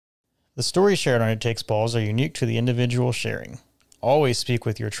The stories shared on It Takes Balls are unique to the individual sharing. Always speak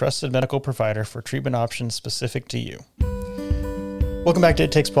with your trusted medical provider for treatment options specific to you. Welcome back to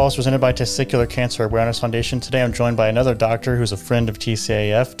It Takes Balls, presented by Testicular Cancer Awareness Foundation. Today I'm joined by another doctor who's a friend of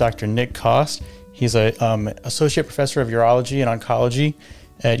TCAF, Dr. Nick Cost. He's a associate professor of urology and oncology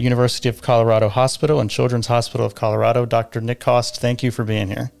at University of Colorado Hospital and Children's Hospital of Colorado. Dr. Nick Cost, thank you for being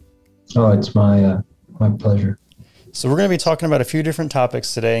here. Oh, it's my pleasure. So we're going to be talking about a few different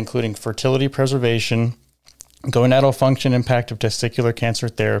topics today, including fertility preservation, gonadal function impact of testicular cancer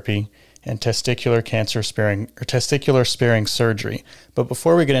therapy, and testicular sparing surgery. But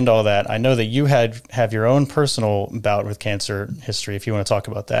before we get into all that, I know that you have your own personal bout with cancer history, if you want to talk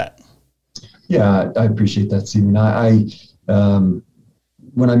about that. Yeah, I appreciate that, Stephen. I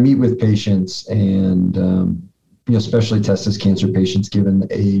when I meet with patients and, especially testis cancer patients, given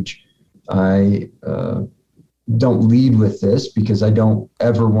the age, I don't lead with this because I don't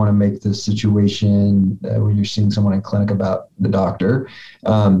ever want to make this situation when you're seeing someone in clinic about the doctor.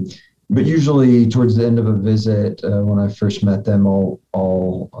 But usually towards the end of a visit, when I first met them,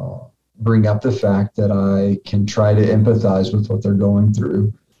 I'll bring up the fact that I can try to empathize with what they're going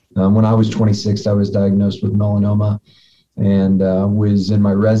through. When I was 26, I was diagnosed with melanoma and was in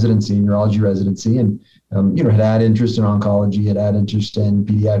my residency, urology residency, and had interest in oncology, had interest in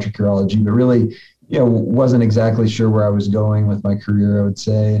pediatric urology, but really, wasn't exactly sure where I was going with my career, I would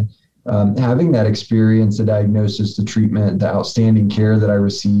say. Having that experience, the diagnosis, the treatment, the outstanding care that I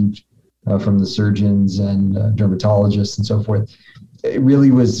received from the surgeons and dermatologists and so forth, it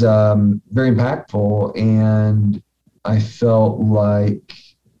really was very impactful. And I felt like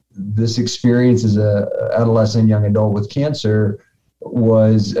this experience as an adolescent, young adult with cancer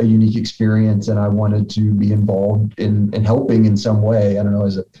was a unique experience, and I wanted to be involved in helping in some way. I don't know,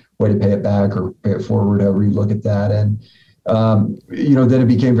 as a way to pay it back or pay it forward, however you look at that. And then it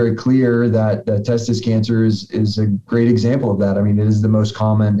became very clear that testis cancer is a great example of that. I mean, it is the most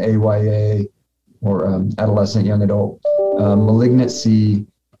common AYA or adolescent young adult malignancy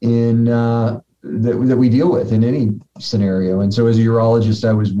in that we deal with in any scenario. And so as a urologist,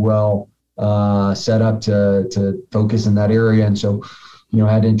 I was well set up to focus in that area. And so, I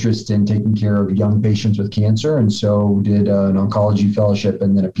had interest in taking care of young patients with cancer. And so did an oncology fellowship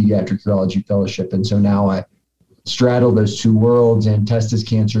and then a pediatric urology fellowship. And so now I straddle those two worlds, and testis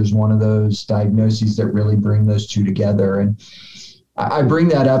cancer is one of those diagnoses that really bring those two together. And I bring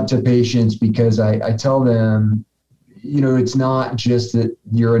that up to patients because I tell them, it's not just that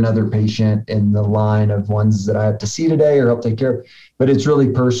you're another patient in the line of ones that I have to see today or help take care of, but it's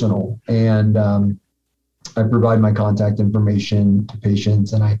really personal. And I provide my contact information to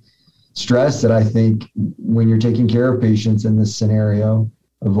patients, and I stress that I think when you're taking care of patients in this scenario,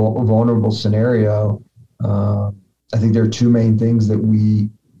 a vulnerable scenario, I think there are two main things that we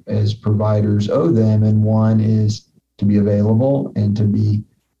as providers owe them. And one is to be available, and to be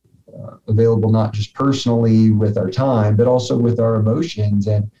available not just personally with our time, but also with our emotions.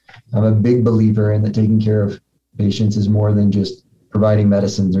 And I'm a big believer in that taking care of patients is more than just providing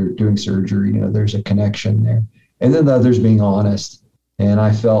medicines or doing surgery. There's a connection there. And then the other's being honest. And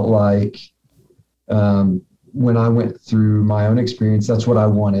I felt like when I went through my own experience, that's what I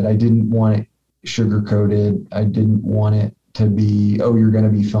wanted. I didn't want it sugar-coated. I didn't want it to be, oh, you're going to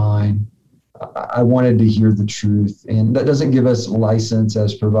be fine. I wanted to hear the truth. And that doesn't give us license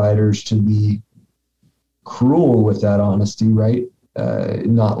as providers to be cruel with that honesty, right?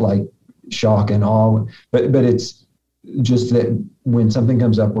 Not like shock and awe, but it's just that when something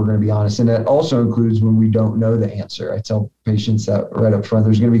comes up, we're going to be honest. And that also includes when we don't know the answer. I tell patients that right up front,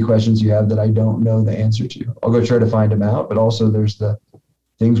 there's going to be questions you have that I don't know the answer to. I'll go try to find them out, but also there's the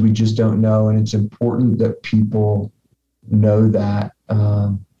things we just don't know. And it's important that people know that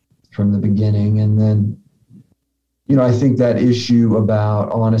from the beginning. And then, I think that issue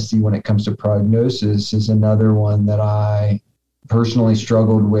about honesty when it comes to prognosis is another one that I personally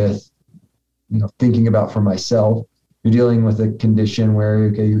struggled with, thinking about for myself. You're dealing with a condition where,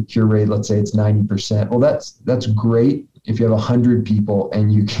 your cure rate, let's say it's 90%. Well, that's great if you have 100 people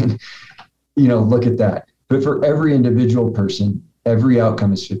and you can, look at that. But for every individual person, every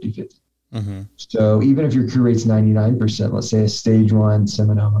outcome is 50-50. Mm-hmm. So even if your cure rate's 99%, let's say a stage 1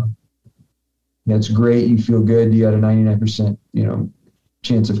 seminoma, that's great. You feel good. You had a 99%,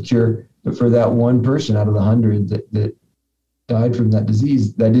 chance of cure. But for that one person out of the 100 that died from that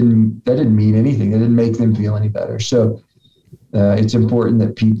disease, that didn't mean anything. That didn't make them feel any better. So it's important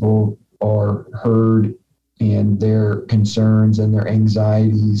that people are heard, and their concerns and their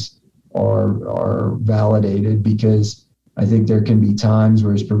anxieties are validated, because I think there can be times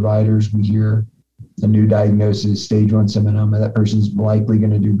where as providers we hear a new diagnosis, stage 1 seminoma, that person's likely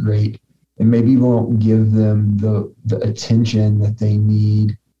going to do great. And maybe won't give them the attention that they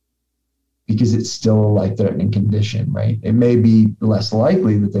need because it's still a life-threatening condition, right? It may be less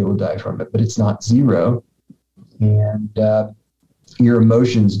likely that they will die from it, but it's not zero. And your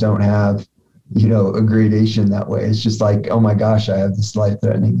emotions don't have, a gradation that way. It's just like, oh my gosh, I have this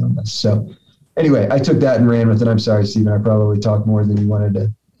life-threatening illness. So anyway, I took that and ran with it. I'm sorry, Stephen, I probably talked more than you wanted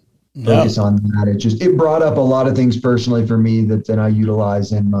to focus on that. It brought up a lot of things personally for me that then I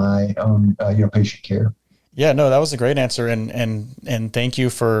utilize in my own, patient care. Yeah, no, that was a great answer. And thank you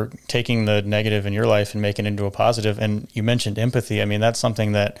for taking the negative in your life and making it into a positive. And you mentioned empathy. I mean, that's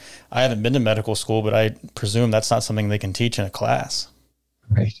something that I haven't been to medical school, but I presume that's not something they can teach in a class.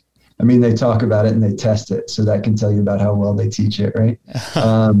 Right. I mean, they talk about it and they test it. So that can tell you about how well they teach it. Right.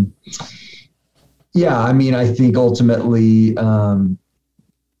 Yeah. I mean, I think ultimately,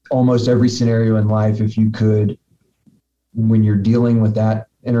 almost every scenario in life, if you could, when you're dealing with that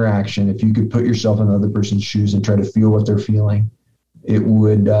interaction, if you could put yourself in the other person's shoes and try to feel what they're feeling, it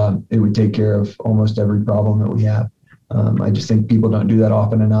would take care of almost every problem that we have. I just think people don't do that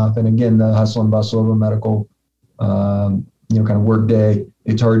often enough. And again, the hustle and bustle of a medical, kind of work day,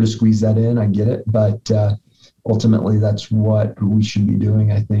 it's hard to squeeze that in. I get it, but ultimately that's what we should be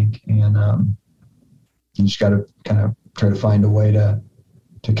doing, I think. And you just got to kind of try to find a way to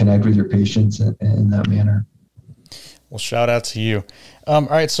connect with your patients in that manner. Well, shout out to you. All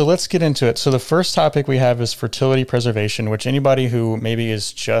right, so let's get into it. So the first topic we have is fertility preservation, which anybody who maybe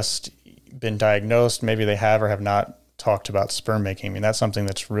has just been diagnosed, maybe they have or have not talked about sperm banking. I mean, that's something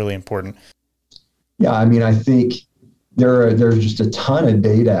that's really important. Yeah, I mean, I think there's just a ton of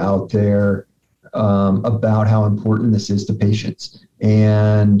data out there about how important this is to patients.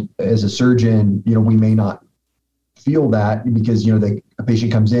 And as a surgeon, we may not feel that because, a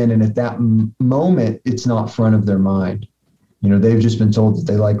patient comes in and at that moment, it's not front of their mind. They've just been told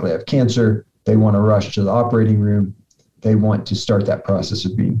that they likely have cancer. They want to rush to the operating room. They want to start that process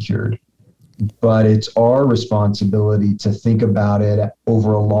of being cured. But it's our responsibility to think about it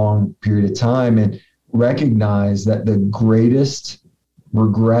over a long period of time and recognize that the greatest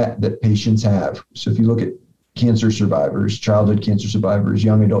regret that patients have. So if you look at cancer survivors, childhood cancer survivors,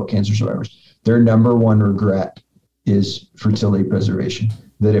 young adult cancer survivors, their number one regret is fertility preservation,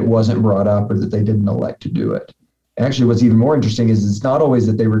 that it wasn't brought up or that they didn't elect to do it. Actually, what's even more interesting is it's not always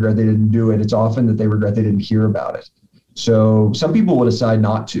that they regret they didn't do it. It's often that they regret they didn't hear about it. So some people will decide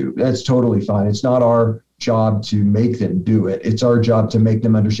not to. That's totally fine. It's not our job to make them do it. It's our job to make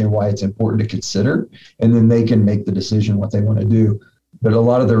them understand why it's important to consider, and then they can make the decision what they want to do. But a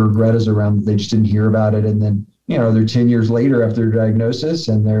lot of the regret is around that they just didn't hear about it. And then, they're 10 years later after their diagnosis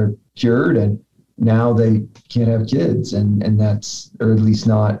and they're cured and now they can't have kids, and that's, or at least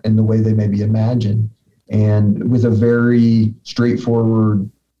not in the way they maybe imagined. And with a very straightforward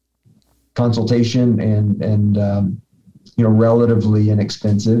consultation and relatively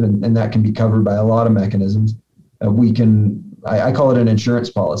inexpensive, and that can be covered by a lot of mechanisms. I call it an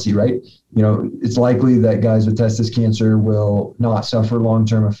insurance policy, right? It's likely that guys with testis cancer will not suffer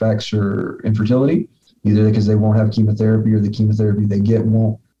long-term effects or infertility, either because they won't have chemotherapy or the chemotherapy they get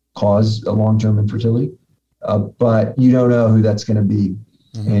won't cause a long-term infertility. But you don't know who that's going to be.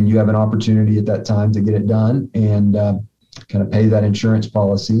 Mm-hmm. And you have an opportunity at that time to get it done and kind of pay that insurance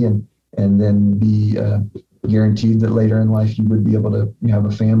policy and then be guaranteed that later in life you would be able to have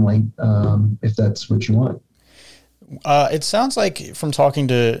a family if that's what you want. It sounds like from talking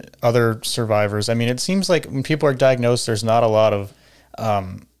to other survivors, I mean, it seems like when people are diagnosed, there's not a lot of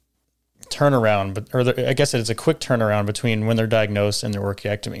turnaround, I guess it's a quick turnaround between when they're diagnosed and their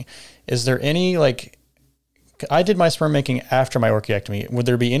orchiectomy. Is there any, I did my sperm banking after my orchiectomy. Would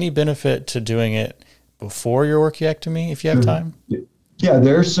there be any benefit to doing it before your orchiectomy if you have time? Yeah,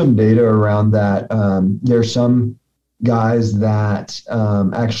 there's some data around that. There's some guys that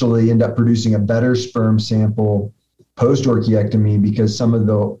actually end up producing a better sperm sample post-orchiectomy because some of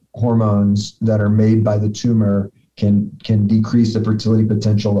the hormones that are made by the tumor can decrease the fertility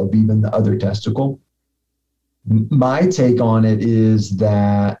potential of even the other testicle. My take on it is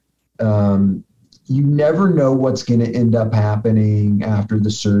that you never know what's going to end up happening after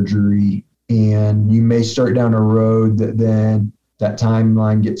the surgery, and you may start down a road that then that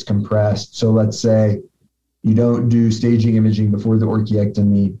timeline gets compressed. So let's say you don't do staging imaging before the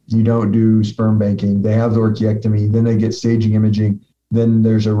orchiectomy, you don't do sperm banking, they have the orchiectomy, then they get staging imaging, then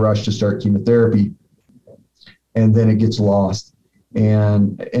there's a rush to start chemotherapy, and then it gets lost.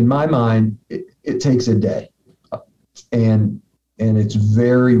 And in my mind, it takes a day. And it's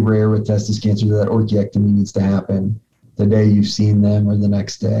very rare with testis cancer that orchiectomy needs to happen, the day you've seen them or the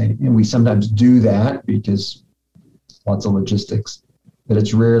next day. And we sometimes do that because lots of logistics, but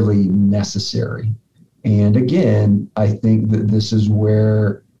it's rarely necessary. And again, I think that this is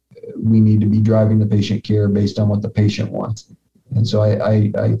where we need to be driving the patient care based on what the patient wants. And so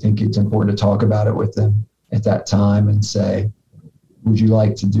I think it's important to talk about it with them at that time and say, would you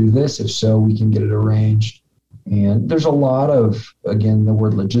like to do this? If so, we can get it arranged. And there's a lot of, again, the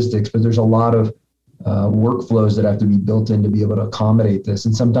word logistics, but there's a lot of workflows that have to be built in to be able to accommodate this.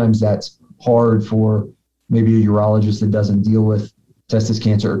 And sometimes that's hard for maybe a urologist that doesn't deal with testis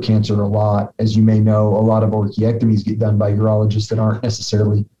cancer or cancer a lot. As you may know, a lot of orchiectomies get done by urologists that aren't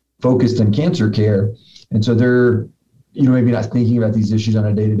necessarily focused in cancer care. And so they're, maybe not thinking about these issues on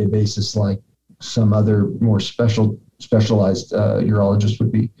a day-to-day basis like some other more specialized urologist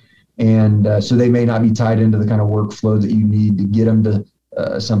would be. And so they may not be tied into the kind of workflow that you need to get them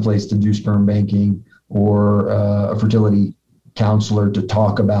to someplace to do sperm banking or a fertility counselor to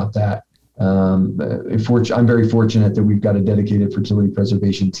talk about that. I'm very fortunate that we've got a dedicated fertility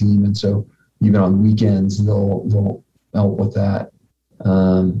preservation team. And so even on weekends, they'll help with that.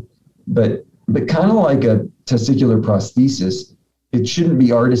 But kind of like a testicular prosthesis, it shouldn't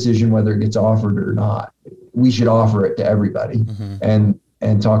be our decision whether it gets offered or not. We should offer it to everybody and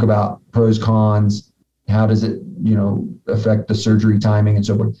talk about pros, cons, how does it, affect the surgery timing and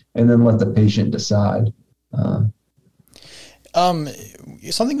so forth, and then let the patient decide.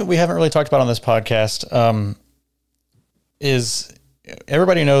 Something that we haven't really talked about on this podcast is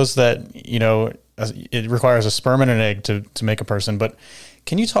everybody knows that, it requires a sperm and an egg to make a person, but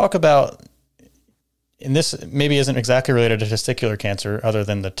can you talk about, and this maybe isn't exactly related to testicular cancer other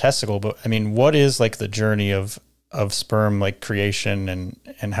than the testicle, but I mean, what is like the journey of sperm like creation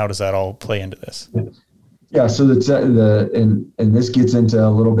and how does that all play into this? Yeah. So and this gets into a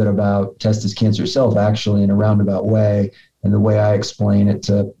little bit about testis cancer itself, actually, in a roundabout way. And the way I explain it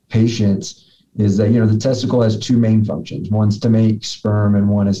to patients is that, the testicle has two main functions. One's to make sperm and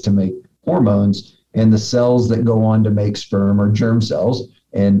one is to make hormones. And the cells that go on to make sperm are germ cells.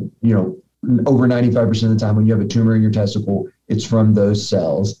 And, over 95% of the time when you have a tumor in your testicle, it's from those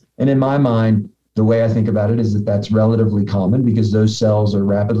cells. And in my mind, the way I think about it is that that's relatively common because those cells are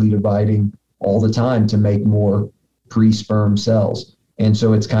rapidly dividing all the time to make more pre-sperm cells. And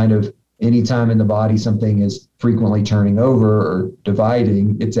so it's kind of anytime in the body something is frequently turning over or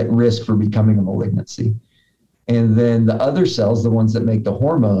dividing, it's at risk for becoming a malignancy. And then the other cells, the ones that make the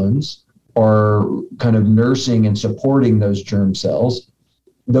hormones, are kind of nursing and supporting those germ cells.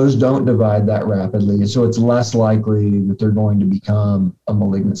 Those don't divide that rapidly. And so it's less likely that they're going to become a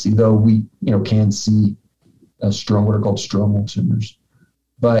malignancy, though we, can see what are called stromal tumors.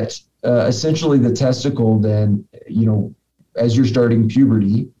 But essentially the testicle then, as you're starting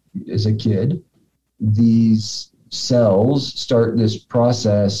puberty as a kid, these cells start this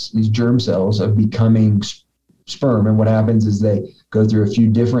process, these germ cells of becoming sperm. And what happens is they go through a few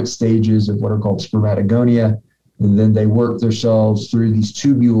different stages of what are called spermatogonia. And then they work themselves through these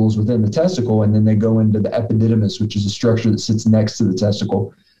tubules within the testicle, and then they go into the epididymis, which is a structure that sits next to the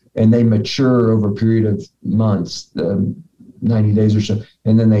testicle, and they mature over a period of months, 90 days or so,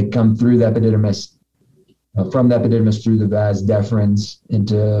 and then they come through the epididymis, from the epididymis through the vas deferens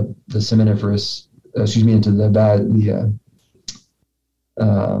into the seminiferous, into the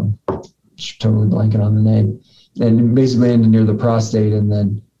totally blanking on the name, and basically into near the prostate, and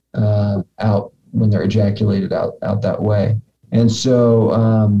then out when they're ejaculated out that way. And so,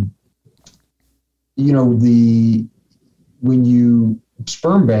 when you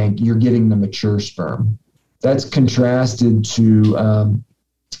sperm bank, you're getting the mature sperm. That's contrasted to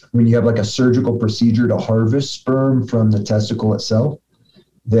when you have like a surgical procedure to harvest sperm from the testicle itself.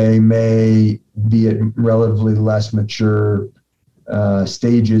 They may be at relatively less mature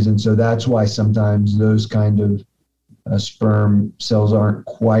stages. And so that's why sometimes those kind of sperm cells aren't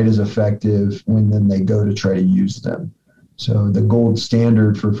quite as effective when then they go to try to use them. So the gold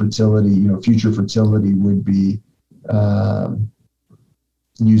standard for fertility, future fertility would be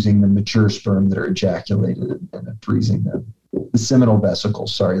using the mature sperm that are ejaculated and then freezing them. The seminal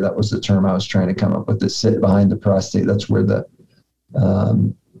vesicles, sorry, that was the term I was trying to come up with, that sit behind the prostate. That's where the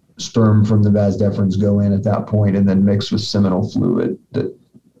sperm from the vas deferens go in at that point and then mix with seminal fluid that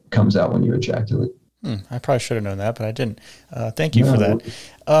comes out when you ejaculate. I probably should have known that, but I didn't. Thank you for that.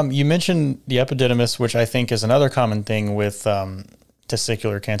 You mentioned the epididymis, which I think is another common thing with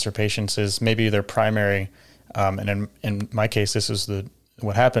testicular cancer patients is maybe their primary, and in my case, this is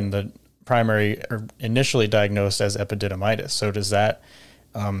what happened, the primary or initially diagnosed as epididymitis. So does that,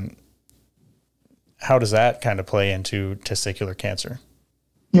 how does that kind of play into testicular cancer?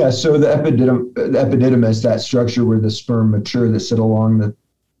 Yeah, so the epididymis, that structure where the sperm mature that sit along the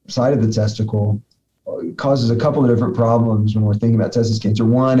side of the testicle, causes a couple of different problems when we're thinking about testis cancer.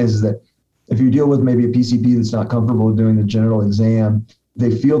 One is that if you deal with maybe a PCP that's not comfortable with doing the genital exam,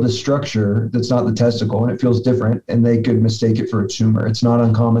 they feel the structure that's not the testicle and it feels different, and they could mistake it for a tumor. It's not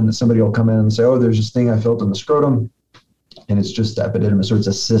uncommon that somebody will come in and say, oh, there's this thing I felt in the scrotum, and it's just the epididymis, or it's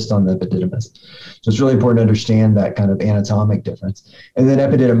a cyst on the epididymis. So it's really important to understand that kind of anatomic difference. And then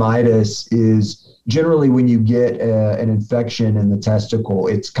epididymitis is generally when you get an infection in the testicle,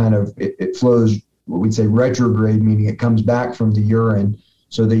 it flows what we'd say retrograde, meaning it comes back from the urine.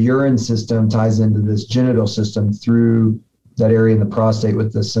 So the urine system ties into this genital system through that area in the prostate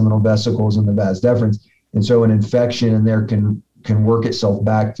with the seminal vesicles and the vas deferens. And so an infection in there can work itself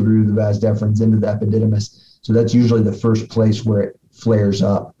back through the vas deferens into the epididymis. So that's usually the first place where it flares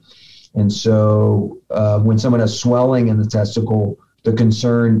up. And so when someone has swelling in the testicle, the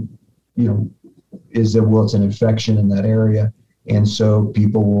concern, is that, well, it's an infection in that area. And so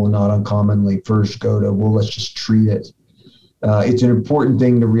people will not uncommonly first go to, well, let's just treat it. It's an important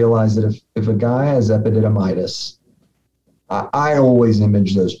thing to realize that if a guy has epididymitis, I always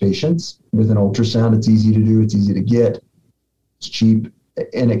image those patients with an ultrasound. It's easy to do. It's easy to get. It's cheap.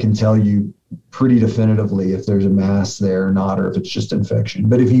 And it can tell you pretty definitively if there's a mass there or not, or if it's just infection.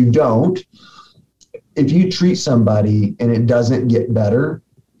 But if you treat somebody and it doesn't get better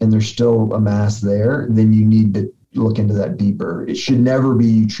and there's still a mass there, then you need to look into that deeper. It should never be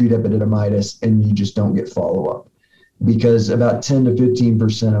you treat epididymitis and you just don't get follow-up, because about 10 to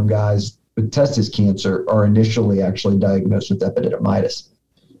 15% of guys with testis cancer are initially actually diagnosed with epididymitis.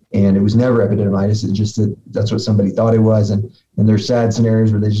 And it was never epididymitis. It's just that's what somebody thought it was. And there's sad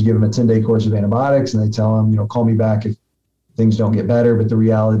scenarios where they just give them a 10-day course of antibiotics and they tell them, call me back if things don't get better. But the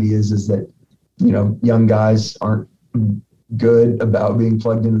reality is that, young guys aren't good about being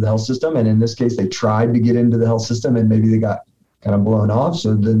plugged into the health system. And in this case, they tried to get into the health system and maybe they got kind of blown off.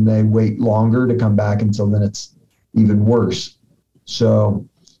 So then they wait longer to come back until then it's even worse. So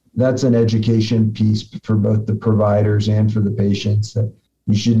that's an education piece for both the providers and for the patients, that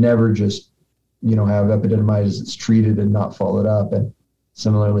you should never just, have epididymitis that's treated and not followed up. And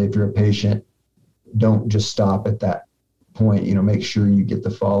similarly, if you're a patient, don't just stop at that point, make sure you get the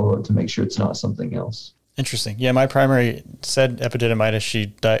follow-up to make sure it's not something else. Interesting. Yeah, my primary said epididymitis.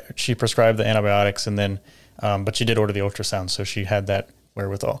 She prescribed the antibiotics and then, but she did order the ultrasound, so she had that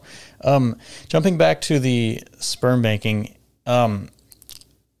wherewithal. Jumping back to the sperm banking,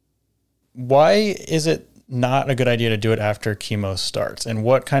 why is it not a good idea to do it after chemo starts? And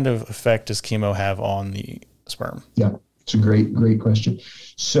what kind of effect does chemo have on the sperm? Yeah, it's a great question.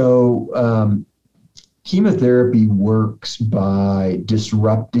 So chemotherapy works by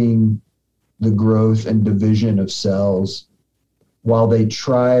disrupting the growth and division of cells while they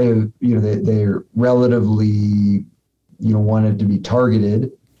try, they're relatively, wanted to be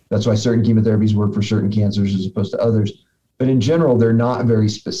targeted. That's why certain chemotherapies work for certain cancers as opposed to others. But in general, they're not very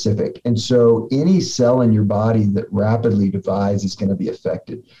specific. And so any cell in your body that rapidly divides is going to be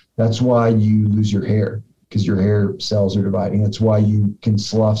affected. That's why you lose your hair, because your hair cells are dividing. That's why you can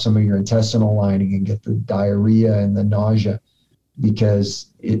slough some of your intestinal lining and get the diarrhea and the nausea,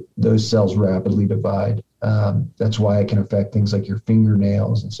 because those cells rapidly divide. That's why it can affect things like your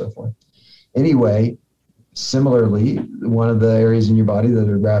fingernails and so forth. Anyway, similarly, one of the areas in your body that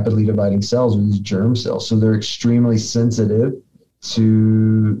are rapidly dividing cells are these germ cells. So they're extremely sensitive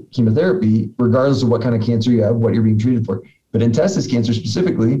to chemotherapy, regardless of what kind of cancer you have, what you're being treated for. But in testis cancer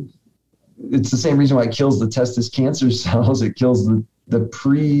specifically, it's the same reason why it kills the testis cancer cells. It kills the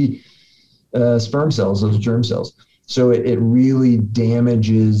pre-sperm cells, those germ cells. So it really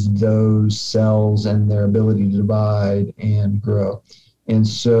damages those cells and their ability to divide and grow. And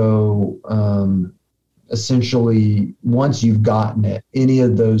so essentially, once you've gotten it, any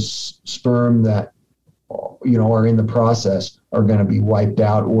of those sperm that are in the process are going to be wiped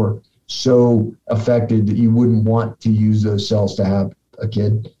out or so affected that you wouldn't want to use those cells to have a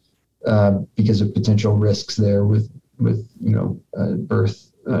kid because of potential risks there with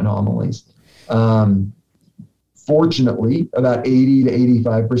birth anomalies. Fortunately, about 80 to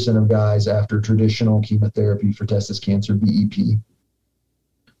 85% of guys after traditional chemotherapy for testis cancer, BEP,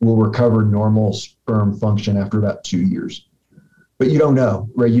 will recover normal sperm function after about 2 years. But you don't know,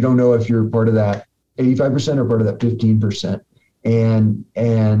 right? You don't know if you're part of that 85% or part of that 15%. And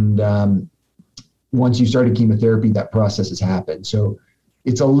once you started chemotherapy, that process has happened. So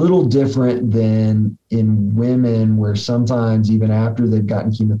it's a little different than in women, where sometimes even after they've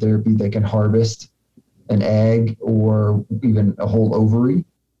gotten chemotherapy, they can harvest an egg or even a whole ovary,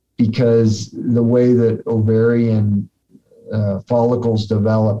 because the way that ovarian follicles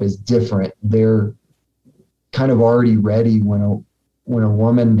develop is different. They're kind of already ready when a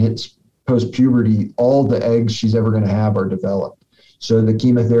woman hits post-puberty. All the eggs she's ever going to have are developed. So the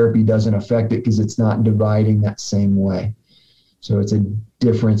chemotherapy doesn't affect it because it's not dividing that same way. So it's a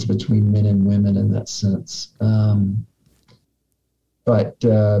difference between men and women in that sense. But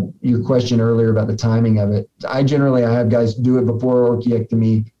your question earlier about the timing of it, I have guys do it before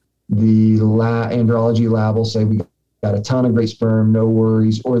orchiectomy. The andrology lab will say, we got a ton of great sperm, no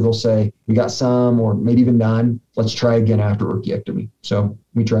worries. Or they'll say, we got some, or maybe even none. Let's try again after orchiectomy. So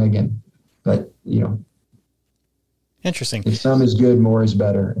we try again. But, Interesting. If some is good, more is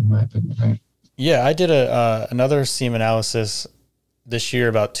better, in my opinion, right? Yeah, I did another semen analysis this year,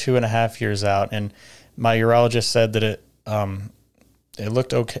 about 2.5 years out, and my urologist said that it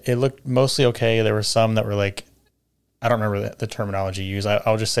looked okay. It looked mostly okay. There were some that were like, I don't remember the terminology used.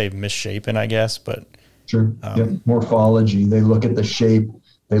 I'll just say misshapen, I guess. But sure, morphology. They look at the shape.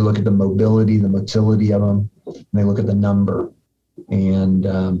 They look at the mobility, the motility of them. And they look at the number,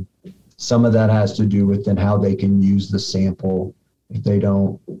 and some of that has to do with then how they can use the sample. If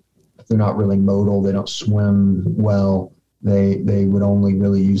they're not really motile, they don't swim well, they would only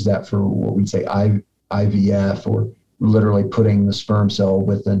really use that for what we'd say IVF, or literally putting the sperm cell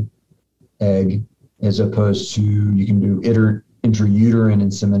with an egg, as opposed to you can do intrauterine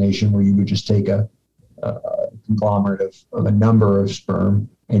insemination, where you would just take a conglomerate of a number of sperm,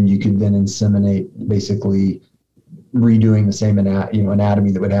 and you could then inseminate, basically redoing the same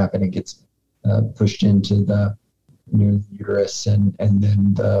anatomy that would happen. It gets pushed into the uterus, and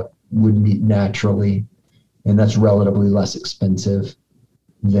then would meet naturally, and that's relatively less expensive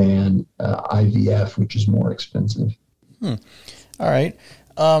than IVF, which is more expensive. All right.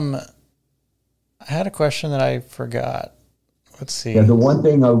 I had a question that I forgot. Let's see. Yeah, the one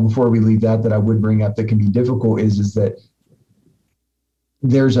thing before we leave that I would bring up that can be difficult is that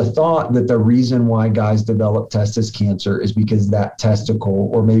there's a thought that the reason why guys develop testis cancer is because that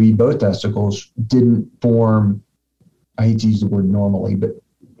testicle, or maybe both testicles, didn't form, I hate to use the word normally, but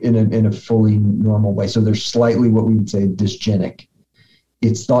in a fully normal way. So they're slightly what we would say dysgenic.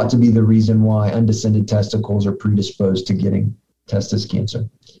 It's thought to be the reason why undescended testicles are predisposed to getting testis cancer.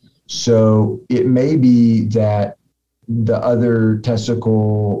 So it may be that the other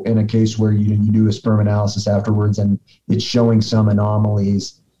testicle, in a case where you do a sperm analysis afterwards and it's showing some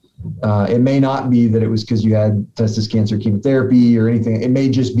anomalies, it may not be that it was because you had testis cancer chemotherapy or anything. It may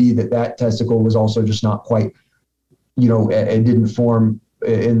just be that testicle was also just not quite, it didn't form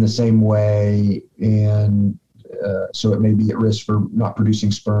in the same way, and so it may be at risk for not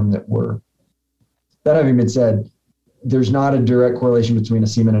producing sperm that were. That having been said, there's not a direct correlation between a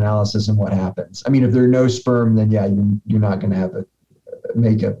semen analysis and what happens. I mean, if there are no sperm, then yeah, you're not going to have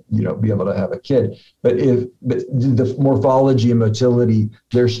be able to have a kid. But the morphology and motility,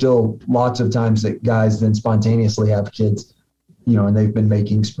 there's still lots of times that guys then spontaneously have kids, and they've been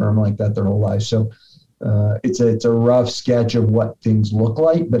making sperm like that their whole life. So it's a rough sketch of what things look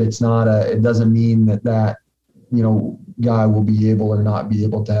like, but it doesn't mean that guy will be able or not be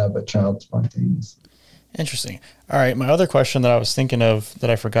able to have a child spontaneously. Interesting. All right. My other question that I was thinking of that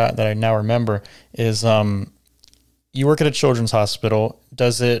I forgot that I now remember is, you work at a children's hospital.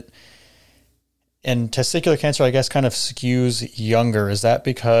 And testicular cancer, I guess, kind of skews younger. Is that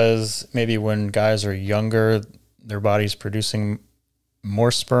because maybe when guys are younger, their body's producing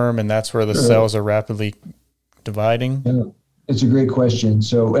more sperm and that's where the cells are rapidly dividing? Yeah. It's a great question.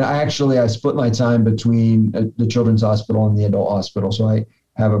 So I split my time between the children's hospital and the adult hospital. So I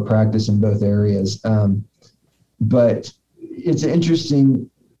have a practice in both areas. But it's an interesting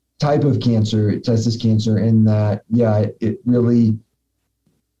type of cancer, testis cancer, in that,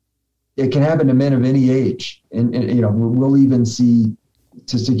 it can happen to men of any age. And we'll even see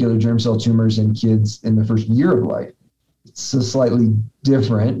testicular germ cell tumors in kids in the first year of life. It's slightly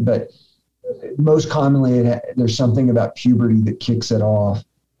different, but most commonly there's something about puberty that kicks it off.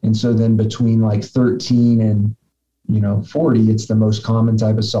 And so then between like 13 and 40, it's the most common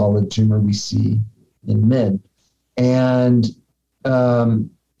type of solid tumor we see in men. And the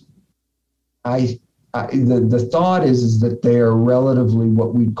thought is that they are relatively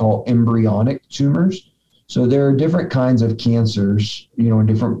what we'd call embryonic tumors. So there are different kinds of cancers, in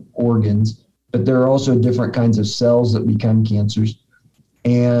different organs, but there are also different kinds of cells that become cancers.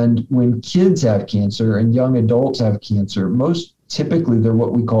 And when kids have cancer and young adults have cancer, most typically they're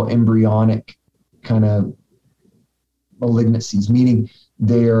what we call embryonic kind of malignancies, meaning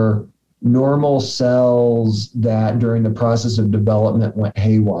they're normal cells that during the process of development went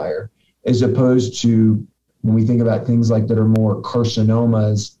haywire, as opposed to when we think about things like that are more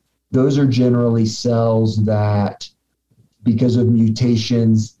carcinomas, those are generally cells that because of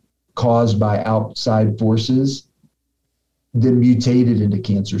mutations caused by outside forces, then mutated into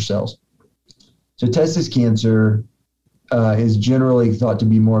cancer cells. So testis cancer is generally thought to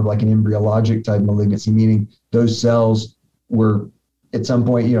be more of like an embryologic type malignancy, meaning those cells were at some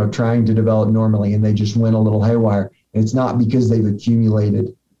point, trying to develop normally, and they just went a little haywire. And it's not because they've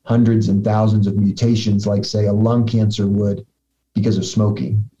accumulated hundreds and thousands of mutations, like say a lung cancer would because of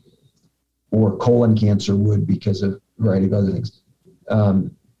smoking, or colon cancer would because of a variety of other things.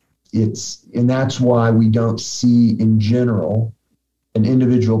 And that's why we don't see in general an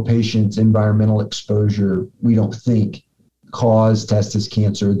individual patient's environmental exposure, we don't think, cause testis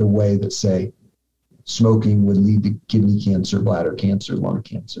cancer the way that, say, smoking would lead to kidney cancer, bladder cancer, lung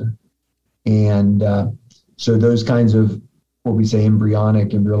cancer. And so those kinds of what we say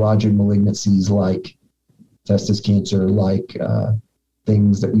embryologic malignancies like testis cancer, like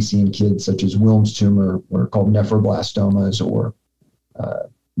things that we see in kids such as Wilms tumor, what are called nephroblastomas, or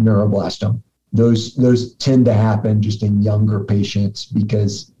neuroblastoma. Those tend to happen just in younger patients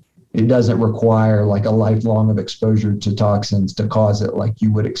because it doesn't require like a lifelong of exposure to toxins to cause it like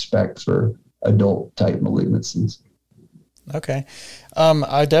you would expect for adult type malignancies. Okay.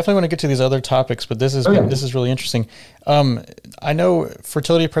 I definitely want to get to these other topics, but this is really interesting. I know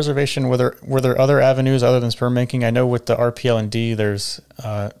fertility preservation, were there other avenues other than sperm banking? I know with the RPL&D, there's...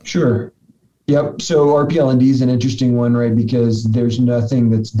 Sure. Yep. So RPL&D is an interesting one, right? Because there's nothing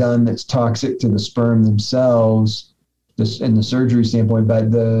that's done that's toxic to the sperm themselves in the surgery standpoint,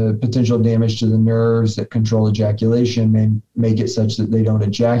 but the potential damage to the nerves that control ejaculation may make it such that they don't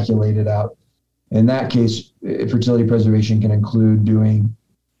ejaculate it out. In that case, fertility preservation can include doing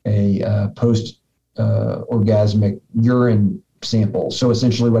a post-orgasmic urine sample. So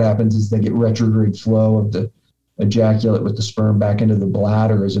essentially what happens is they get retrograde flow of the ejaculate with the sperm back into the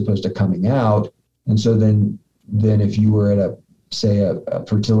bladder as opposed to coming out. And so then if you were at a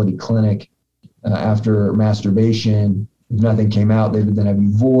fertility clinic after masturbation, if nothing came out, they would then have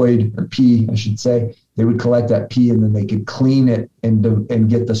you void, or pee, I should say. They would collect that pee and then they could clean it and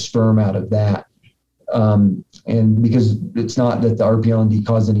get the sperm out of that. And because it's not that the RPL&D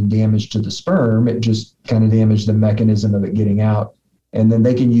caused any damage to the sperm, it just kind of damaged the mechanism of it getting out. And then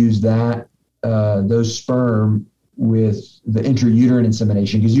they can use that, those sperm with the intrauterine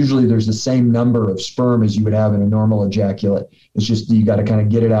insemination, because usually there's the same number of sperm as you would have in a normal ejaculate. It's just you got to kind of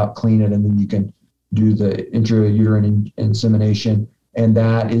get it out, clean it, and then you can do the intrauterine insemination. And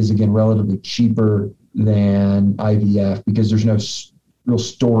that is, again, relatively cheaper than IVF because there's no real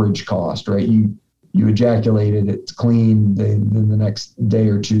storage cost, right? You ejaculate it, it's clean, then the next day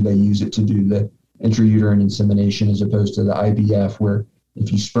or two they use it to do the intrauterine insemination, as opposed to the IVF where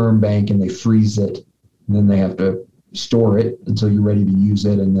if you sperm bank and they freeze it, then they have to store it until you're ready to use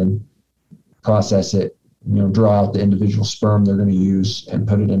it and then process it, draw out the individual sperm they're going to use and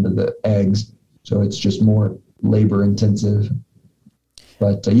put it into the eggs. So it's just more labor intensive.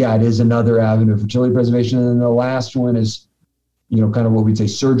 But it is another avenue of fertility preservation. And then the last one is, kind of what we'd say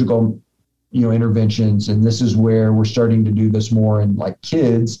surgical, interventions. And this is where we're starting to do this more in like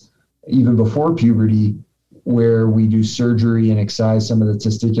kids, even before puberty, where we do surgery and excise some of the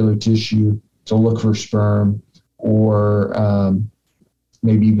testicular tissue to look for sperm, or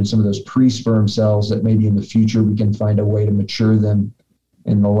maybe even some of those pre-sperm cells that maybe in the future we can find a way to mature them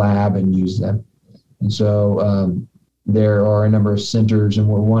in the lab and use them. And so there are a number of centers, and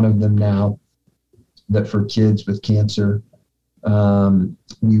we're one of them now, that for kids with cancer,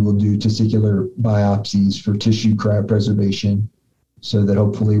 we will do testicular biopsies for tissue cryopreservation, so that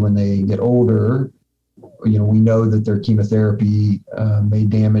hopefully when they get older, we know that their chemotherapy may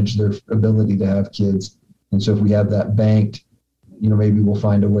damage their ability to have kids. And so if we have that banked, maybe we'll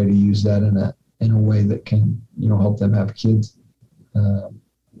find a way to use that in a way that can, help them have kids.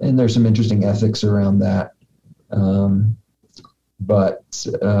 And there's some interesting ethics around that. But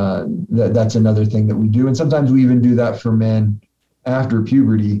that's another thing that we do. And sometimes we even do that for men after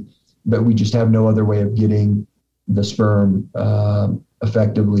puberty, but we just have no other way of getting the sperm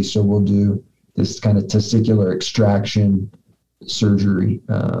effectively. So we'll do this kind of testicular extraction surgery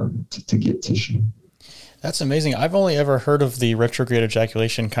to get tissue. That's amazing. I've only ever heard of the retrograde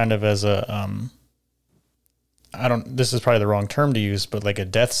ejaculation kind of as a, this is probably the wrong term to use, but like a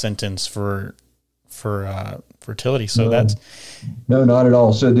death sentence for fertility. So No, not at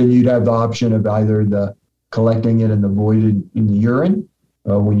all. So then you'd have the option of either the collecting it in the voided in the urine,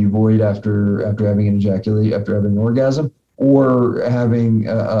 when you void after having an ejaculate, after having an orgasm, or having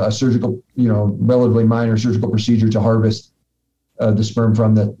a surgical, relatively minor surgical procedure to harvest the sperm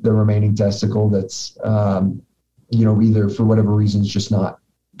from the remaining testicle that's, either for whatever reason is just not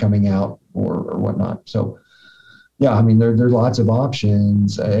coming out or whatnot. So yeah, I mean, there are lots of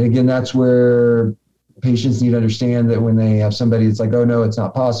options. And again, that's where patients need to understand that when they have somebody that's like, oh no, it's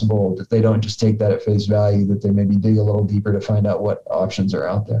not possible, that they don't just take that at face value, that they maybe dig a little deeper to find out what options are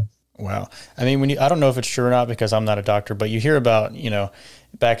out there. Wow. I mean, I don't know if it's true or not because I'm not a doctor, but you hear about,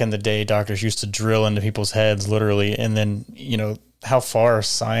 back in the day, doctors used to drill into people's heads literally. And then, how far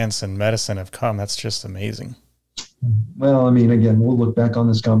science and medicine have come. That's just amazing. Well, I mean, again, we'll look back on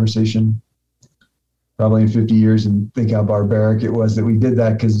this conversation probably in 50 years and think how barbaric it was that we did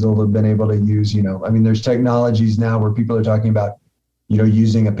that, because they'll have been able to use, I mean, there's technologies now where people are talking about,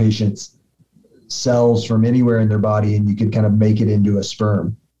 using a patient's cells from anywhere in their body and you could kind of make it into a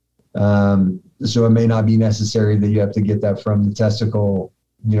sperm. So it may not be necessary that you have to get that from the testicle,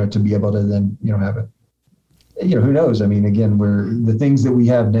 to be able to then, have it. Who knows? I mean, again, the things that we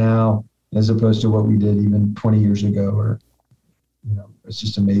have now, as opposed to what we did even 20 years ago, or, it's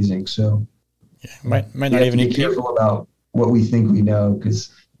just amazing. So yeah, might not even be careful about what we think we know,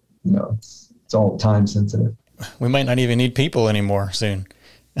 because, it's all time sensitive. We might not even need people anymore soon.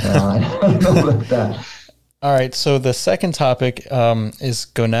 I don't know about that. All right. So the second topic is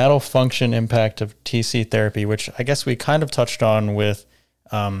gonadal function impact of TC therapy, which I guess we kind of touched on with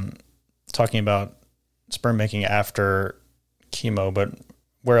talking about sperm making after chemo, but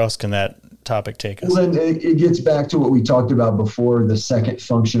where else can that topic take us? Well, then it gets back to what we talked about before. The second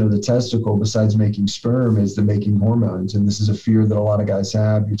function of the testicle, besides making sperm, is the making hormones. And this is a fear that a lot of guys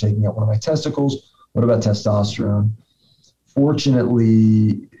have. You're taking out one of my testicles. What about testosterone?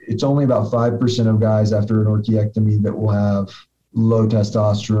 Fortunately, it's only about 5% of guys after an orchiectomy that will have low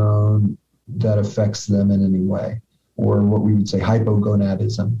testosterone that affects them in any way, or what we would say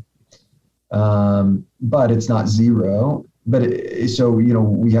hypogonadism. But it's not zero. But so,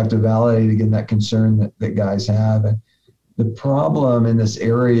 we have to validate again that concern that guys have. And the problem in this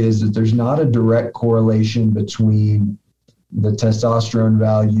area is that there's not a direct correlation between the testosterone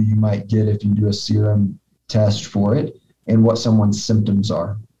value you might get if you do a serum test for it and what someone's symptoms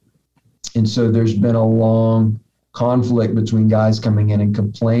are. And so there's been a long conflict between guys coming in and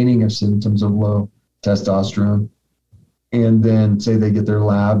complaining of symptoms of low testosterone, and then say they get their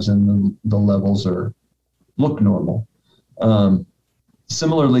labs and the levels look normal.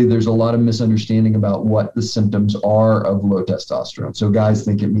 Similarly, there's a lot of misunderstanding about what the symptoms are of low testosterone. So guys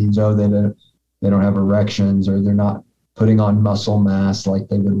think it means, they don't have erections, or they're not putting on muscle mass like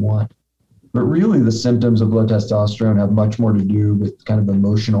they would want. But really, the symptoms of low testosterone have much more to do with kind of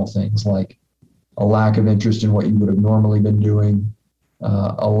emotional things, like a lack of interest in what you would have normally been doing,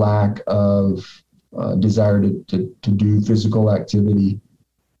 a lack of desire to do physical activity.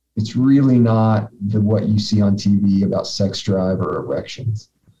 It's really not what you see on TV about sex drive or erections.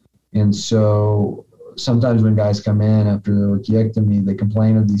 And so sometimes when guys come in after orchiectomy, they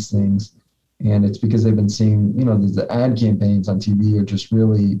complain of these things. And it's because they've been seeing, the ad campaigns on TV are just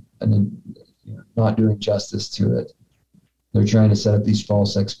really not doing justice to it. They're trying to set up these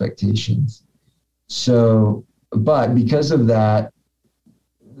false expectations. So, but because of that,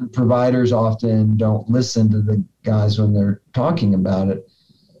 providers often don't listen to the guys when they're talking about it.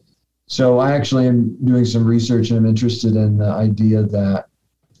 So I actually am doing some research, and I'm interested in the idea that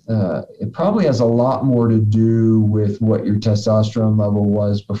it probably has a lot more to do with what your testosterone level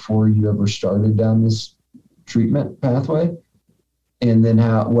was before you ever started down this treatment pathway, and then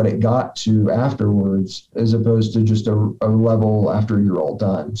what it got to afterwards, as opposed to just a level after you're all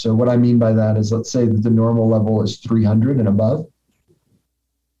done. So what I mean by that is, let's say that the normal level is 300 and above.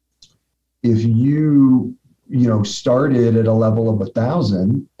 If you started at a level of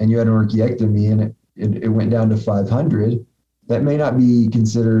 1,000 and you had an orchiectomy and it went down to 500, that may not be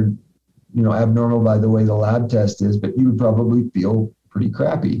considered, abnormal by the way the lab test is, but you would probably feel pretty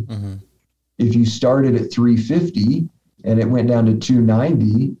crappy. Mm-hmm. If you started at 350 and it went down to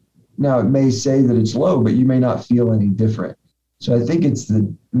 290, now it may say that it's low, but you may not feel any different. So I think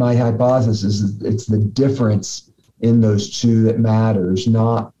my hypothesis is it's the difference in those two that matters,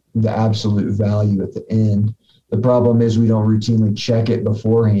 not the absolute value at the end. The problem is we don't routinely check it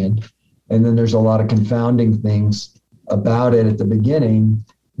beforehand. And then there's a lot of confounding things about it at the beginning,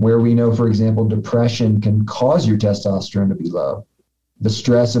 where we know, for example, depression can cause your testosterone to be low. The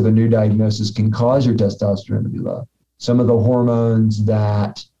stress of a new diagnosis can cause your testosterone to be low. Some of the hormones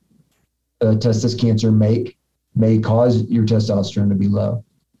that testis cancer may cause your testosterone to be low.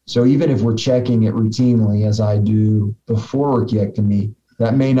 So even if we're checking it routinely, as I do before orchiectomy,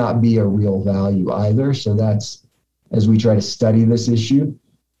 that may not be a real value either. So that's, as we try to study this issue,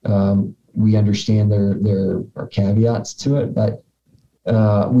 we understand there are caveats to it, but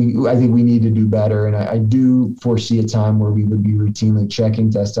I think we need to do better. And I do foresee a time where we would be routinely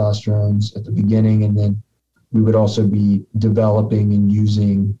checking testosterones at the beginning, and then we would also be developing and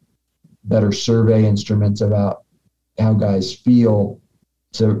using better survey instruments about how guys feel.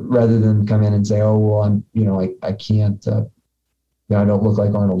 So rather than come in and say, oh, well, I can't, I don't look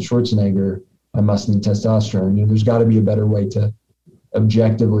like Arnold Schwarzenegger, I must need testosterone. There's got to be a better way to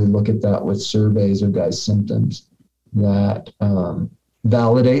objectively look at that with surveys of guys' symptoms that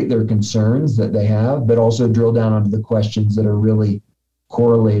validate their concerns that they have, but also drill down onto the questions that are really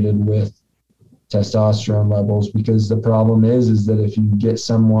correlated with testosterone levels. Because the problem is that if you get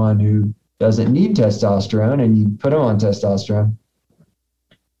someone who doesn't need testosterone and you put them on testosterone,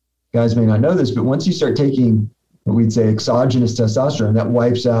 guys may not know this, but once you start taking what we'd say exogenous testosterone, that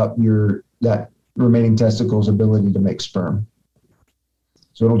wipes out that remaining testicle's ability to make sperm.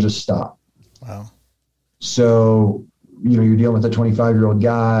 So it'll just stop. Wow. So, you're dealing with a 25-year-old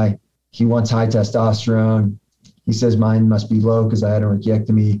guy. He wants high testosterone. He says mine must be low because I had a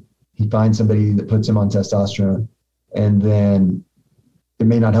orchiectomy. He finds somebody that puts him on testosterone, and then it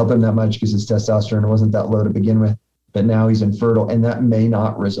may not help him that much because his testosterone wasn't that low to begin with, but now he's infertile, and that may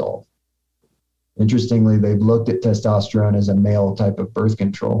not resolve. Interestingly, they've looked at testosterone as a male type of birth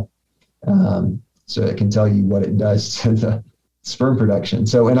control. So it can tell you what it does to the sperm production.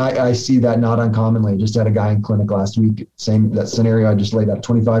 So, and I see that not uncommonly. I just had a guy in clinic last week, that scenario I just laid out,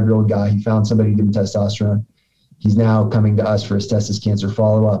 25-year-old guy. He found somebody to give him testosterone. He's now coming to us for his testis cancer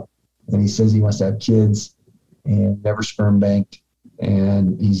follow-up. And he says he wants to have kids and never sperm banked.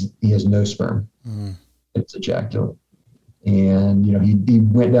 And he has no sperm. It's ejaculate. And, he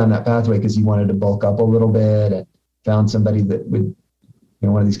went down that pathway because he wanted to bulk up a little bit and found somebody that would,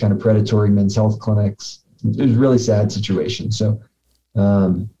 one of these kind of predatory men's health clinics. It was a really sad situation. So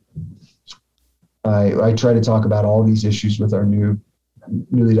I try to talk about all these issues with our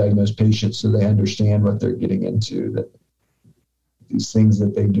newly diagnosed patients so they understand what they're getting into, that these things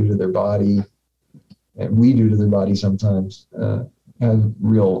that they do to their body and we do to their body sometimes have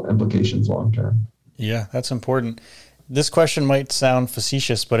real implications long term. Yeah, that's important. This question might sound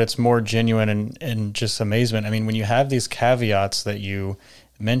facetious, but it's more genuine and just amazement. I mean, when you have these caveats that you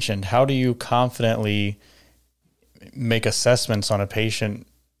mentioned, how do you confidently make assessments on a patient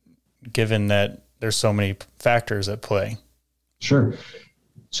given that there's so many factors at play? Sure.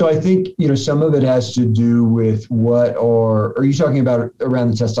 So I think, some of it has to do with are you talking about around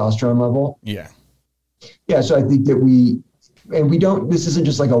the testosterone level? Yeah. Yeah. So I think that this isn't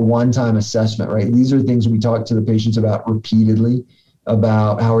just like a one-time assessment, right? These are things we talk to the patients about repeatedly,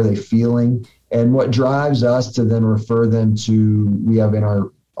 about how are they feeling, and what drives us to then refer them to, we have in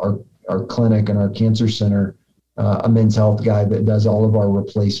our clinic and our cancer center, a men's health guy that does all of our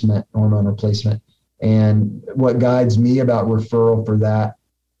hormone replacement. And what guides me about referral for that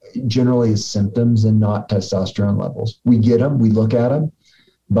generally is symptoms and not testosterone levels. We get them, we look at them.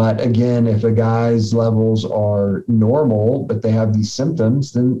 But again, if a guy's levels are normal, but they have these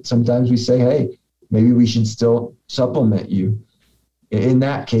symptoms, then sometimes we say, hey, maybe we should still supplement you. In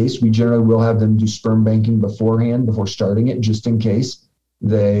that case, we generally will have them do sperm banking beforehand, before starting it, just in case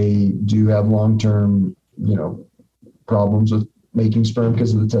they do have long-term, problems with making sperm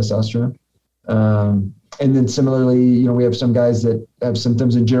because of the testosterone. And then similarly, we have some guys that have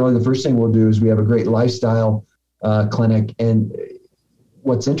symptoms, and generally the first thing we'll do is we have a great lifestyle clinic. And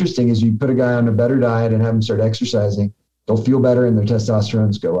what's interesting is you put a guy on a better diet and have them start exercising, they'll feel better and their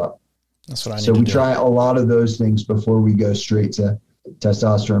testosterones go up. That's what I need So to we do. try a lot of those things before we go straight to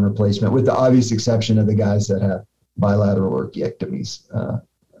testosterone replacement, with the obvious exception of the guys that have bilateral orchiectomies.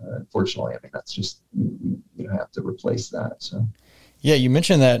 Unfortunately, that's just, you have to replace that. So, yeah, you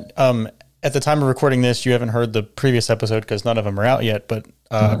mentioned that at the time of recording this, you haven't heard the previous episode because none of them are out yet, but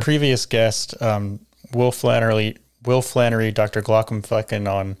a previous guest, Will Flannery, Dr. Glaucomflecken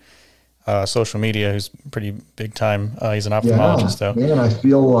on social media, who's pretty big time. He's an ophthalmologist, though. Man, I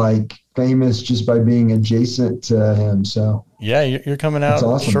feel like famous just by being adjacent to him. So yeah, you're coming out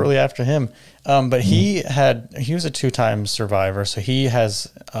awesome. Shortly after him. But he was a 2-time survivor, so he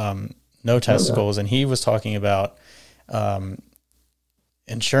has no testicles, and he was talking about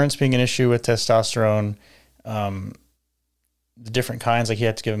insurance being an issue with testosterone, the different kinds. Like he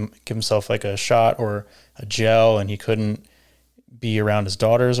had to give himself like a shot or a gel, and he couldn't be around his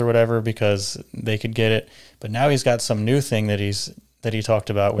daughters or whatever because they could get it. But now he's got some new thing that he talked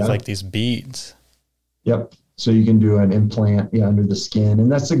about with like these beads. Yep. So you can do an implant under the skin.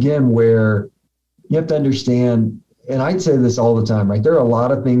 And that's again where you have to understand, and I'd say this all the time, right? There are a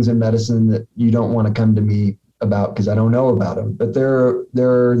lot of things in medicine that you don't want to come to me about because I don't know about them. But there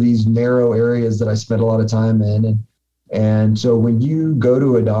are these narrow areas that I spend a lot of time in. And so when you go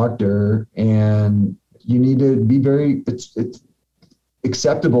to a doctor and you need to be very,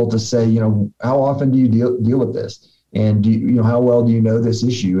 acceptable to say, how often do you deal with this? And how well do you know this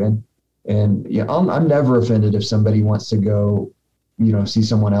issue? And I'm never offended if somebody wants to go, see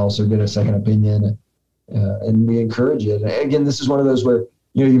someone else or get a second opinion, and we encourage it. And again, this is one of those where,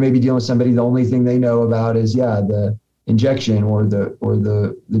 you may be dealing with somebody, the only thing they know about is, the injection or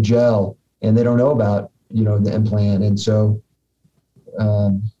the gel, and they don't know about, the implant. And so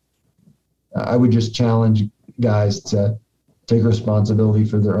I would just challenge guys to take responsibility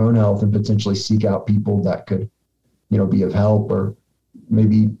for their own health and potentially seek out people that could, be of help, or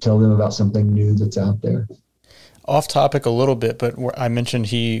maybe tell them about something new that's out there. Off topic a little bit, but I mentioned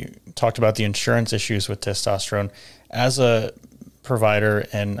he talked about the insurance issues with testosterone. As a provider,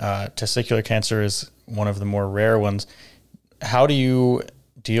 and testicular cancer is one of the more rare ones, how do you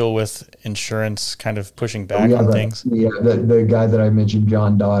deal with insurance kind of pushing back on things? The guy that I mentioned,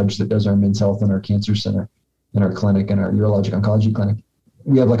 John Dodge, that does our men's health and our cancer center in our clinic and our urologic oncology clinic,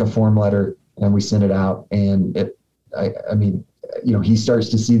 we have like a form letter and we send it out, and he starts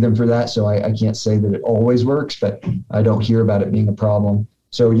to see them for that. So I can't say that it always works, but I don't hear about it being a problem.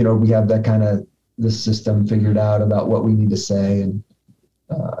 So, we have that kind of the system figured out about what we need to say, and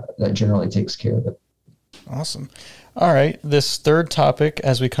that generally takes care of it. Awesome. All right. This third topic,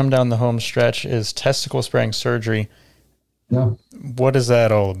 as we come down the home stretch, is testicle sparing surgery. Yeah. What is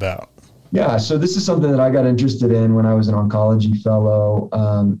that all about? Yeah. So this is something that I got interested in when I was an oncology fellow.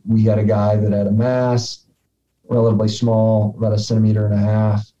 We had a guy that had a mass, relatively small, about 1.5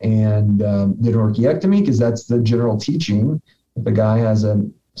 centimeters, and did an orchiectomy, because that's the general teaching. If a guy has a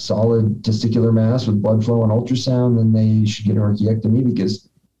solid testicular mass with blood flow and ultrasound, then they should get an orchiectomy, because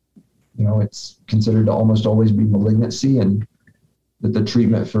it's considered to almost always be malignancy, and that the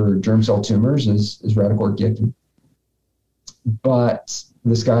treatment for germ cell tumors is radical orchiectomy. But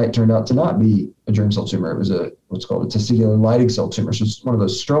this guy, it turned out to not be a germ cell tumor. It was what's called a testicular lighting cell tumor. So it's one of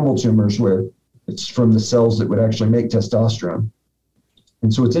those stromal tumors where it's from the cells that would actually make testosterone.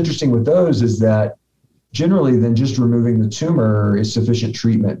 And so what's interesting with those is that generally then just removing the tumor is sufficient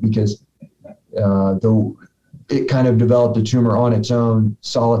treatment, because though it kind of developed a tumor on its own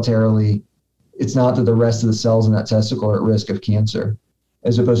solitarily, it's not that the rest of the cells in that testicle are at risk of cancer,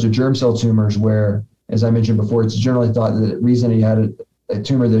 as opposed to germ cell tumors where, as I mentioned before, it's generally thought that the reason he had a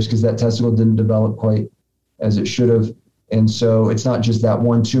tumor there is because that testicle didn't develop quite as it should have. And so it's not just that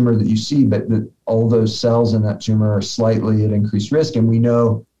one tumor that you see, but that all those cells in that tumor are slightly at increased risk. And we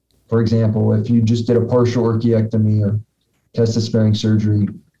know, for example, if you just did a partial orchiectomy or testis-sparing surgery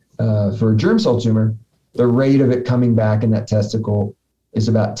for a germ cell tumor, the rate of it coming back in that testicle is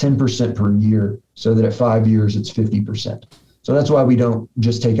about 10% per year, so that at 5 years, it's 50%. So that's why we don't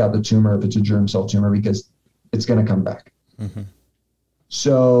just take out the tumor if it's a germ cell tumor, because it's going to come back. Mm-hmm.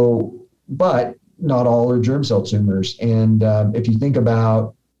 So, but not all are germ cell tumors. And if you think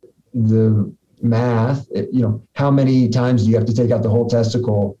about the math, how many times do you have to take out the whole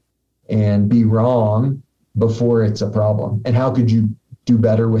testicle and be wrong before it's a problem? And how could you do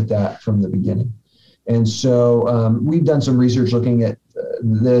better with that from the beginning? And so we've done some research looking at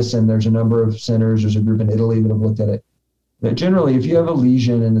this, and there's a number of centers, there's a group in Italy that have looked at it, that generally if you have a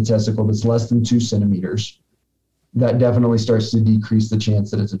lesion in the testicle that's less than 2 centimeters, that definitely starts to decrease the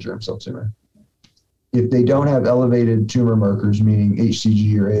chance that it's a germ cell tumor. If they don't have elevated tumor markers, meaning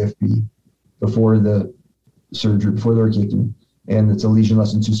HCG or AFP, before the surgery, before the orchiectomy, and it's a lesion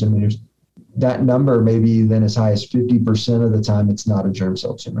less than 2 centimeters, that number may be then as high as 50% of the time it's not a germ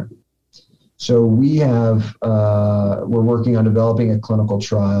cell tumor. So we have, we're working on developing a clinical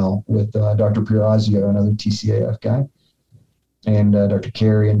trial with Dr. Pirazio, another TCAF guy, and Dr.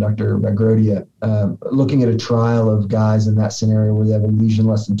 Carey and Dr. Bagrodia, looking at a trial of guys in that scenario where they have a lesion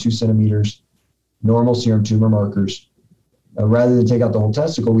less than 2 centimeters, normal serum tumor markers. Rather than take out the whole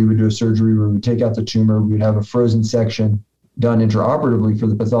testicle, we would do a surgery where we would take out the tumor, we would have a frozen section done intraoperatively for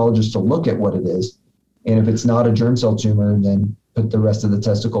the pathologist to look at what it is. And if it's not a germ cell tumor, then put the rest of the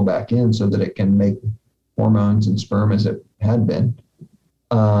testicle back in so that it can make hormones and sperm as it had been.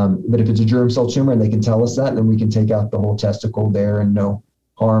 But if it's a germ cell tumor and they can tell us that, then we can take out the whole testicle there and no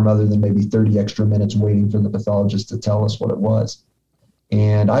harm other than maybe 30 extra minutes waiting for the pathologist to tell us what it was.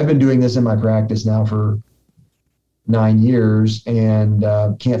 And I've been doing this in my practice now for 9 years, and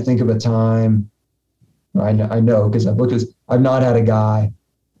can't think of a time. I know because I've looked at this, I've not had a guy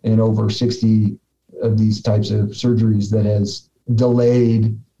in over 60 of these types of surgeries that has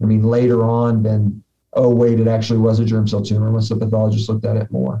delayed, later on been, oh, wait, it actually was a germ cell tumor once the pathologist looked at it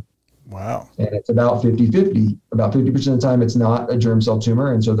more. Wow. And it's about 50-50. About 50% of the time, it's not a germ cell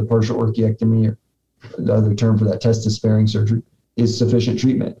tumor. And so the partial orchiectomy, or the other term for that testis-sparing surgery, is sufficient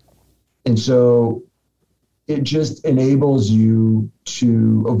treatment. And so it just enables you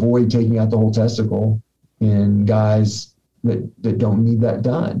to avoid taking out the whole testicle in guys that don't need that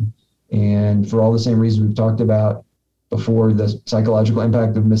done. And for all the same reasons we've talked about before, the psychological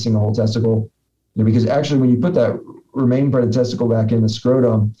impact of missing a whole testicle, because actually when you put that remaining part of the testicle back in the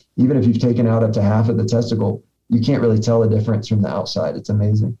scrotum, even if you've taken out up to half of the testicle, you can't really tell the difference from the outside. It's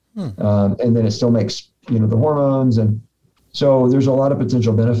amazing. And then it still makes, the hormones. And so there's a lot of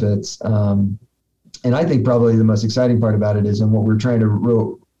potential benefits. And I think probably the most exciting part about it is, and what we're trying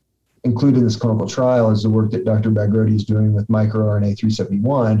to include in this clinical trial, is the work that Dr. Bagrodi is doing with microRNA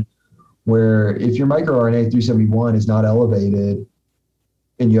 371, where if your microRNA 371 is not elevated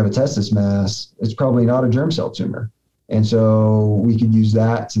and you have a testis mass, it's probably not a germ cell tumor. And so we could use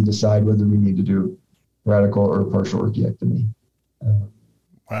that to decide whether we need to do radical or partial orchiectomy.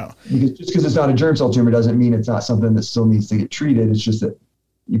 Wow. Because it's not a germ cell tumor doesn't mean it's not something that still needs to get treated. It's just that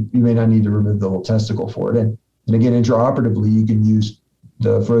you may not need to remove the whole testicle for it. And again, intraoperatively, you can use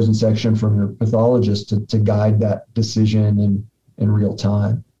the frozen section from your pathologist to guide that decision in real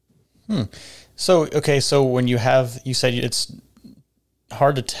time. So when you said it's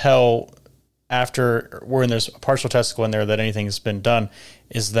hard to tell after when there's a partial testicle in there that anything has been done.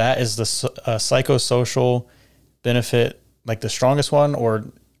 Is the psychosocial benefit like the strongest one, or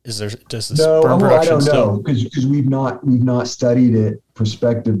does the sperm production I don't know, because we've not studied it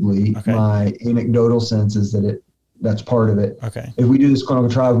prospectively. Okay. My anecdotal sense is that that's part of it. Okay. If we do this clinical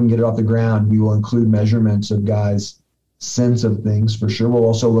trial, we can get it off the ground. We will include measurements of guys' sense of things for sure. We'll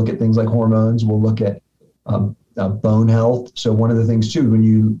also look at things like hormones. We'll look at bone health. So one of the things too, when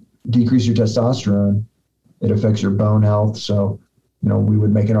you decrease your testosterone, it affects your bone health. So, we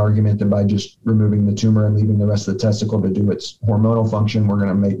would make an argument that by just removing the tumor and leaving the rest of the testicle to do its hormonal function, we're going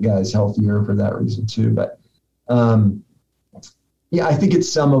to make guys healthier for that reason too. But I think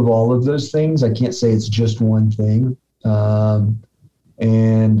it's some of all of those things. I can't say it's just one thing.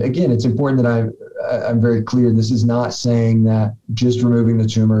 And again, it's important that I'm very clear. This is not saying that just removing the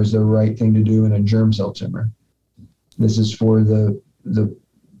tumor is the right thing to do in a germ cell tumor. This is for the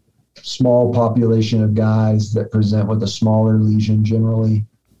small population of guys that present with a smaller lesion generally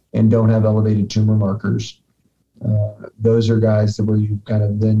and don't have elevated tumor markers. Those are guys where you kind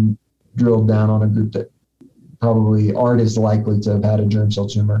of then drilled down on a group that probably aren't as likely to have had a germ cell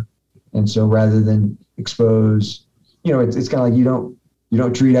tumor. And so rather than expose, it's kind of like you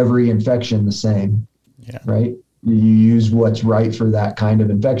don't treat every infection the same, right? You use what's right for that kind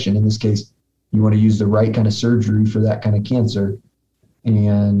of infection. In this case, you want to use the right kind of surgery for that kind of cancer.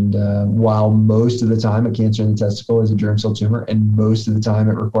 And while most of the time a cancer in the testicle is a germ cell tumor, and most of the time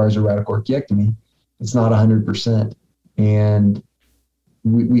it requires a radical orchiectomy, it's not 100%. And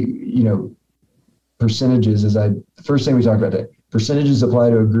we percentages, the first thing we talked about today, percentages apply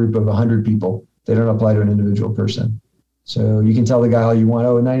to a group of 100 people. They don't apply to an individual person. So you can tell the guy all you want,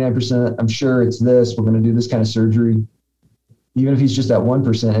 99%, I'm sure it's this, we're going to do this kind of surgery. Even if he's just at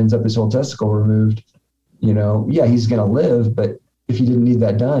 1%, ends up his whole testicle removed, he's going to live, but if he didn't need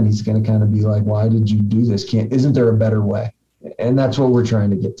that done, he's going to kind of be like, why did you do this? Isn't there a better way? And that's what we're trying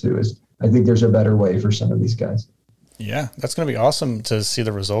to get to, is I think there's a better way for some of these guys. Yeah, that's going to be awesome to see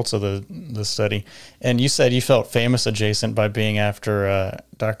the results of the study. And you said you felt famous adjacent by being after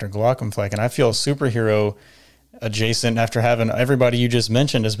Dr. Glockenfleck, and I feel superhero adjacent after having everybody you just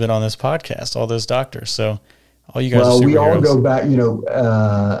mentioned has been on this podcast, all those doctors. So all you guys are superheroes. We all go back,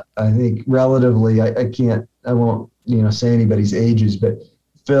 I think relatively, I won't, say anybody's ages, but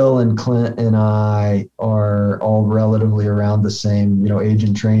Phil and Clint and I are all relatively around the same, age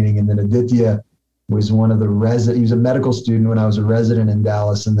and training. And then Aditya was one of the he was a medical student when I was a resident in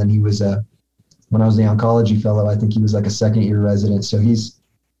Dallas. And then he was when I was the oncology fellow, I think he was like a second year resident. So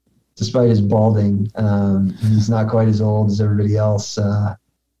despite his balding, he's not quite as old as everybody else.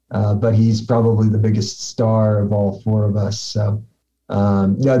 But he's probably the biggest star of all four of us. So,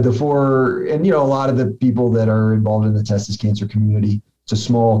 the four, and, a lot of the people that are involved in the testis cancer community, it's a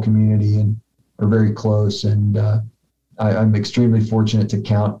small community and are very close. And I'm extremely fortunate to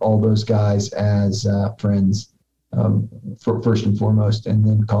count all those guys as friends, first and foremost, and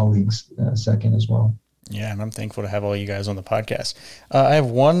then colleagues second as well. Yeah, and I'm thankful to have all you guys on the podcast. I have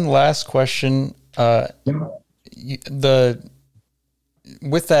one last question.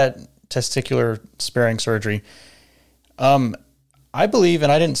 With that testicular sparing surgery, I believe,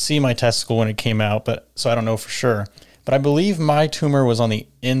 and I didn't see my testicle when it came out, so I don't know for sure, but I believe my tumor was on the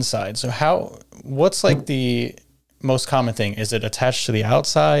inside. So what's like the most common thing? Is it attached to the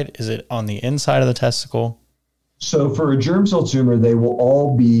outside? Is it on the inside of the testicle? So for a germ cell tumor, they will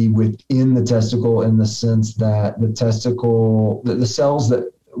all be within the testicle, in the sense that the testicle, the cells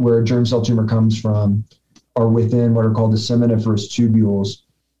where a germ cell tumor comes from, are within what are called the seminiferous tubules.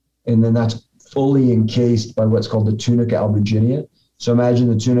 And then that's fully encased by what's called the tunica albuginea. So imagine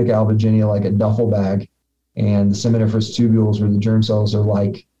the tunica albuginea like a duffel bag, and the seminiferous tubules where the germ cells are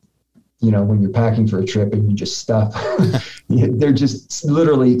like, when you're packing for a trip and you just stuff, they're just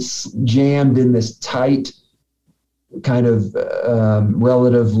literally jammed in this tight kind of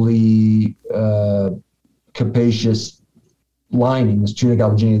relatively capacious lining, this tunica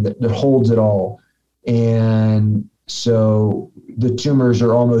albuginea that holds it all. And so the tumors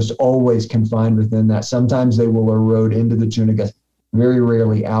are almost always confined within that. Sometimes they will erode into the tunica, very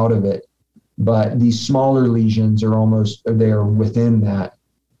rarely out of it. But these smaller lesions they are within that.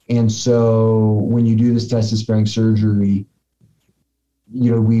 And so when you do this testis-sparing surgery,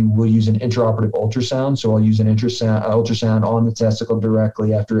 we will use an intraoperative ultrasound. So I'll use an ultrasound on the testicle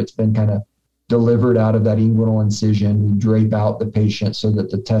directly after it's been kind of delivered out of that inguinal incision. We drape out the patient so that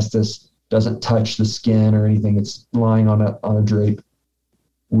the testis doesn't touch the skin or anything. It's lying on a drape.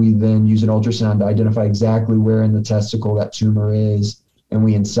 We then use an ultrasound to identify exactly where in the testicle that tumor is. And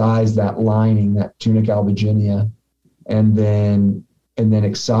we incise that lining, that tunica albuginea, and then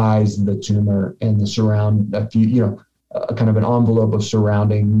excise the tumor and the surround a few, a kind of an envelope of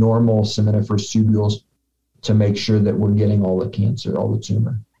surrounding normal seminiferous tubules to make sure that we're getting all the cancer, all the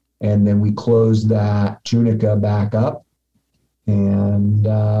tumor. And then we close that tunica back up and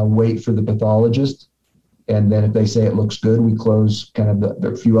wait for the pathologist. And then if they say it looks good, we close kind of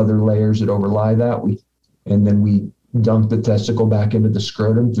the few other layers that overlie that. And then we dunk the testicle back into the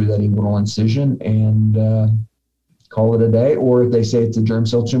scrotum through that inguinal incision and call it a day. Or if they say it's a germ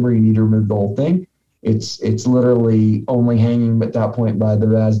cell tumor, you need to remove the whole thing. It's literally only hanging at that point by the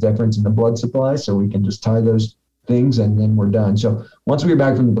vas deferens in the blood supply, so we can just tie those things and then we're done. So once we get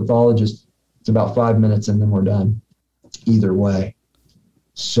back from the pathologist, it's about 5 minutes and then we're done either way.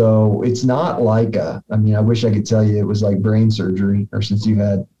 So it's not like I wish I could tell you it was like brain surgery, or since you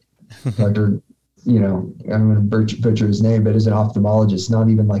had Dr. I'm going to butcher his name, but as an ophthalmologist, not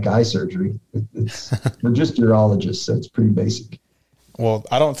even like eye surgery. We're just urologists, so it's pretty basic. Well,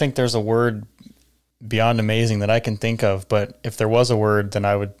 I don't think there's a word beyond amazing that I can think of, but if there was a word, then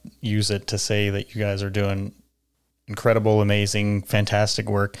I would use it to say that you guys are doing incredible, amazing, fantastic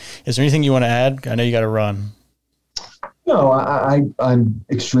work. Is there anything you want to add? I know you got to run. No, I'm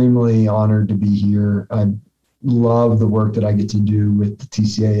extremely honored to be here. I love the work that I get to do with the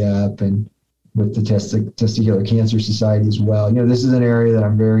TCAF and with the Testicular Cancer Society as well. This is an area that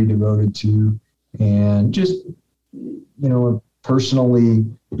I'm very devoted to, and just, personally,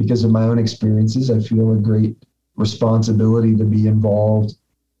 because of my own experiences, I feel a great responsibility to be involved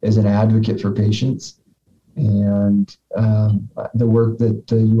as an advocate for patients. And the work that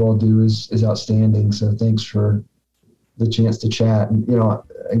you all do is outstanding. So thanks for the chance to chat. And,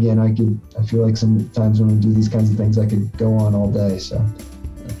 again, I feel like sometimes when we do these kinds of things, I could go on all day. So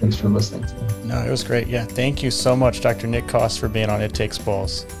thanks for listening to me. No, it was great. Yeah. Thank you so much, Dr. Nick Koss, for being on It Takes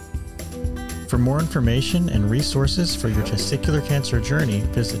Balls. For more information and resources for your testicular cancer journey,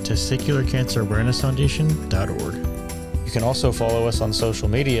 visit testicularcancerawarenessfoundation.org. You can also follow us on social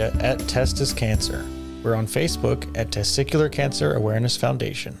media at Testis Cancer. We're on Facebook at Testicular Cancer Awareness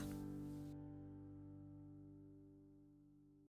Foundation.